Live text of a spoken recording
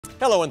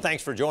Hello and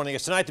thanks for joining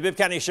us tonight. The Bibb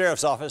County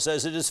Sheriff's Office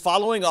says it is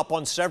following up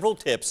on several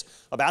tips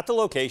about the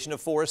location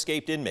of 4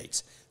 escaped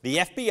inmates. The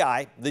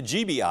FBI, the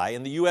GBI,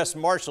 and the U.S.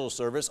 Marshals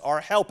Service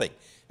are helping.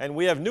 And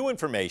we have new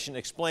information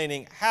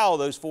explaining how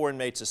those 4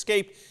 inmates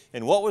escaped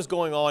and what was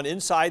going on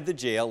inside the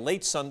jail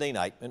late Sunday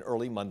night and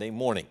early Monday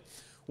morning.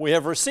 We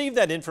have received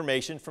that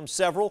information from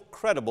several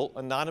credible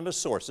anonymous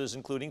sources,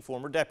 including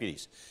former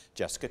deputies.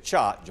 Jessica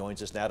Cha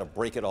joins us now to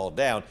break it all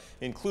down,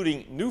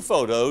 including new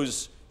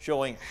photos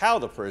showing how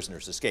the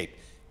prisoners escaped.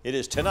 It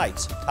is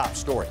tonight's top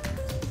story.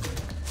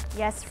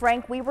 Yes,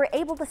 Frank, we were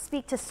able to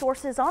speak to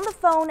sources on the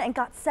phone and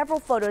got several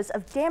photos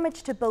of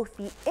damage to both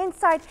the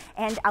inside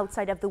and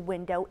outside of the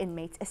window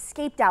inmates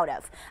escaped out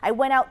of. I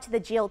went out to the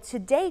jail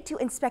today to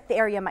inspect the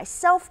area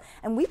myself,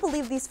 and we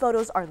believe these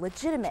photos are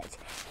legitimate.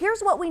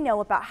 Here's what we know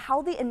about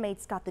how the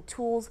inmates got the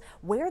tools,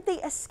 where they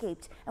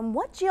escaped, and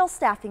what jail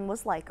staffing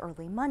was like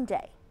early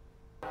Monday.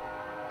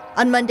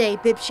 On Monday,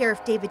 Bibb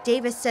Sheriff David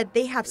Davis said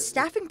they have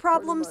staffing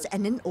problems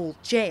and an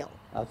old jail.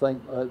 I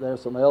think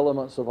there's some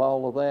elements of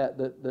all of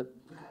that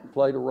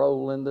played a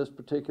role in this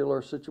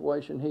particular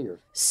situation here.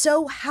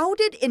 So how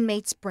did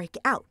inmates break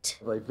out?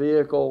 A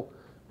vehicle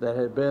that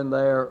had been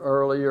there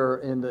earlier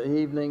in the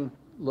evening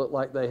looked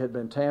like they had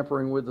been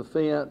tampering with the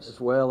fence,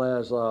 as well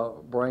as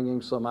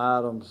bringing some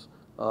items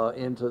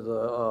into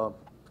the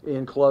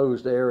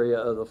enclosed area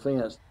of the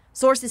fence.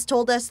 Sources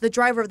told us the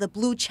driver of the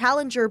blue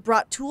Challenger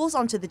brought tools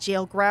onto the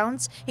jail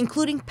grounds,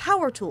 including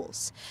power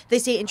tools. They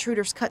say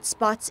intruders cut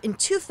spots in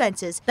 2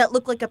 fences that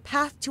look like a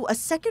path to a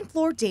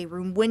second-floor day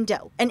room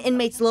window, and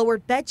inmates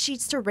lowered bed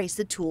sheets to raise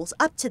the tools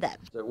up to them.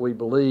 That we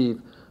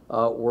believe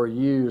were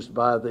used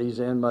by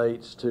these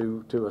inmates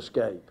to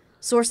escape.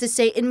 Sources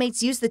say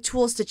inmates used the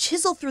tools to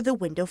chisel through the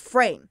window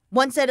frame.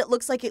 One said it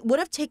looks like it would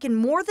have taken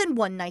more than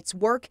one night's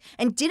work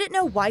and didn't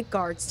know why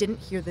guards didn't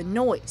hear the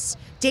noise.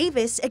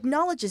 Davis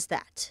acknowledges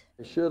that.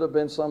 It should have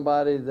been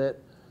somebody that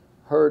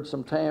heard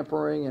some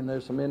tampering, and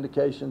there's some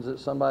indications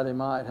that somebody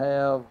might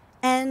have.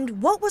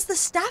 And what was the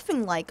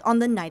staffing like on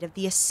the night of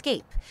the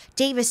escape?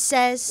 Davis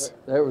says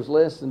there was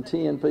less than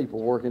 10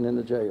 people working in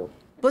the jail.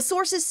 But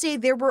sources say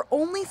there were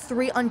only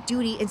 3 on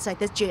duty inside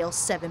the jail's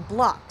 7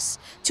 blocks.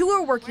 2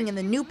 are working in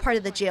the new part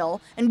of the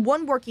jail and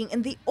 1 working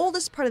in the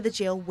oldest part of the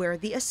jail where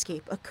the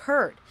escape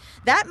occurred.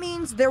 That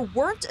means there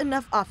weren't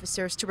enough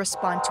officers to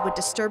respond to a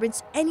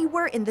disturbance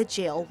anywhere in the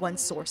jail, one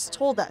source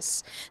told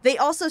us. They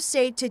also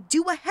say to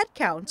do a head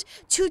count,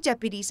 2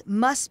 deputies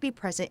must be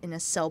present in a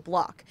cell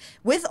block.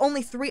 With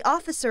only 3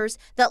 officers,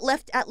 that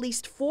left at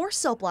least 4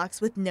 cell blocks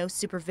with no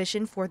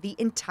supervision for the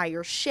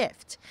entire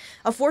shift.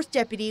 A 4th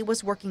deputy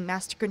was working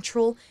master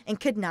control and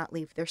could not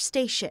leave their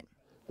station.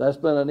 That's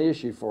been an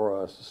issue for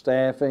us,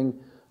 staffing,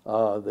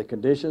 the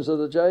conditions of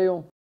the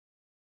jail.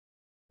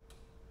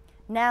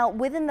 Now,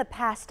 within the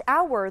past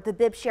hour, the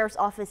Bibb Sheriff's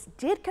Office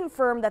did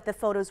confirm that the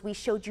photos we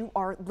showed you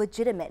are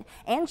legitimate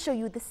and show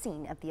you the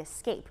scene of the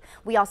escape.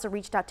 We also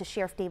reached out to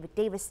Sheriff David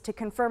Davis to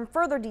confirm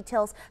further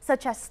details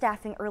such as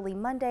staffing early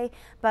Monday,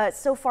 but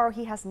so far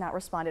he has not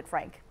responded.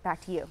 Frank,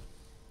 back to you.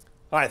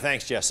 All right,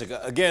 thanks, Jessica.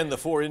 Again, the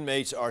 4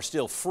 inmates are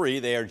still free.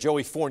 They are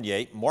Joey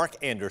Fournier, Mark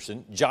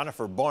Anderson,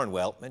 Jennifer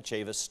Barnwell, and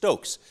Chavis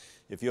Stokes.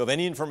 If you have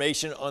any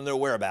information on their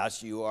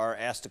whereabouts, you are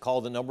asked to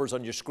call the numbers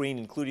on your screen,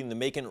 including the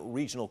Macon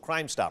Regional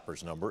Crime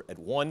Stoppers number at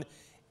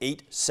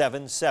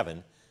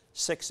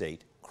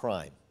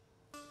 1-877-68-CRIME.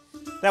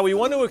 Now, we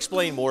want to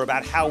explain more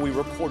about how we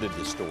reported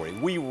this story.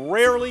 We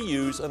rarely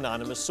use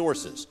anonymous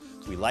sources.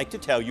 We like to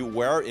tell you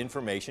where our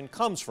information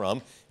comes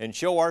from and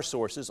show our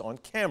sources on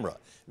camera.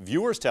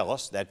 Viewers tell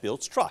us that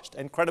builds trust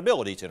and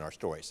credibility in our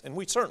stories, and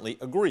we certainly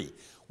agree.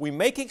 We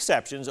make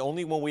exceptions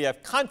only when we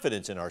have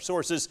confidence in our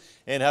sources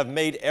and have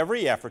made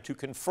every effort to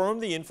confirm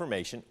the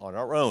information on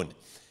our own.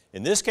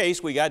 In this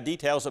case, we got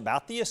details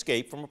about the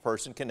escape from a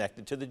person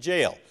connected to the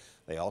jail.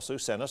 They also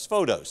sent us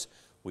photos.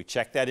 We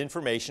checked that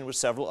information with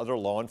several other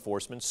law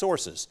enforcement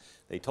sources.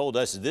 They told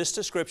us this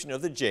description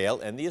of the jail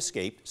and the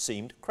escape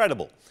seemed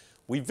credible.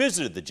 We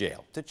visited the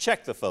jail to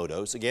check the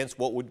photos against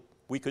what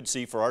we could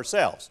see for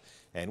ourselves.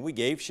 And we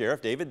gave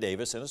Sheriff David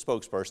Davis and a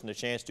spokesperson a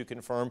chance to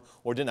confirm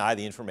or deny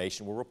the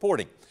information we're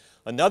reporting.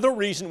 Another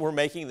reason we're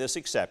making this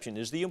exception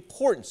is the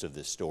importance of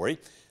this story.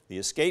 The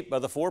escape by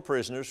the 4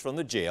 prisoners from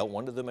the jail,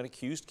 one of them an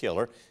accused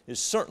killer, is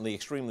certainly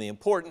extremely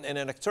important and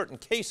in certain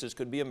cases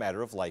could be a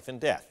matter of life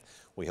and death.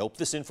 We hope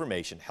this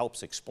information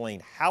helps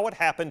explain how it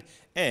happened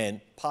and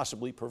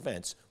possibly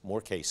prevents more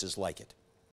cases like it.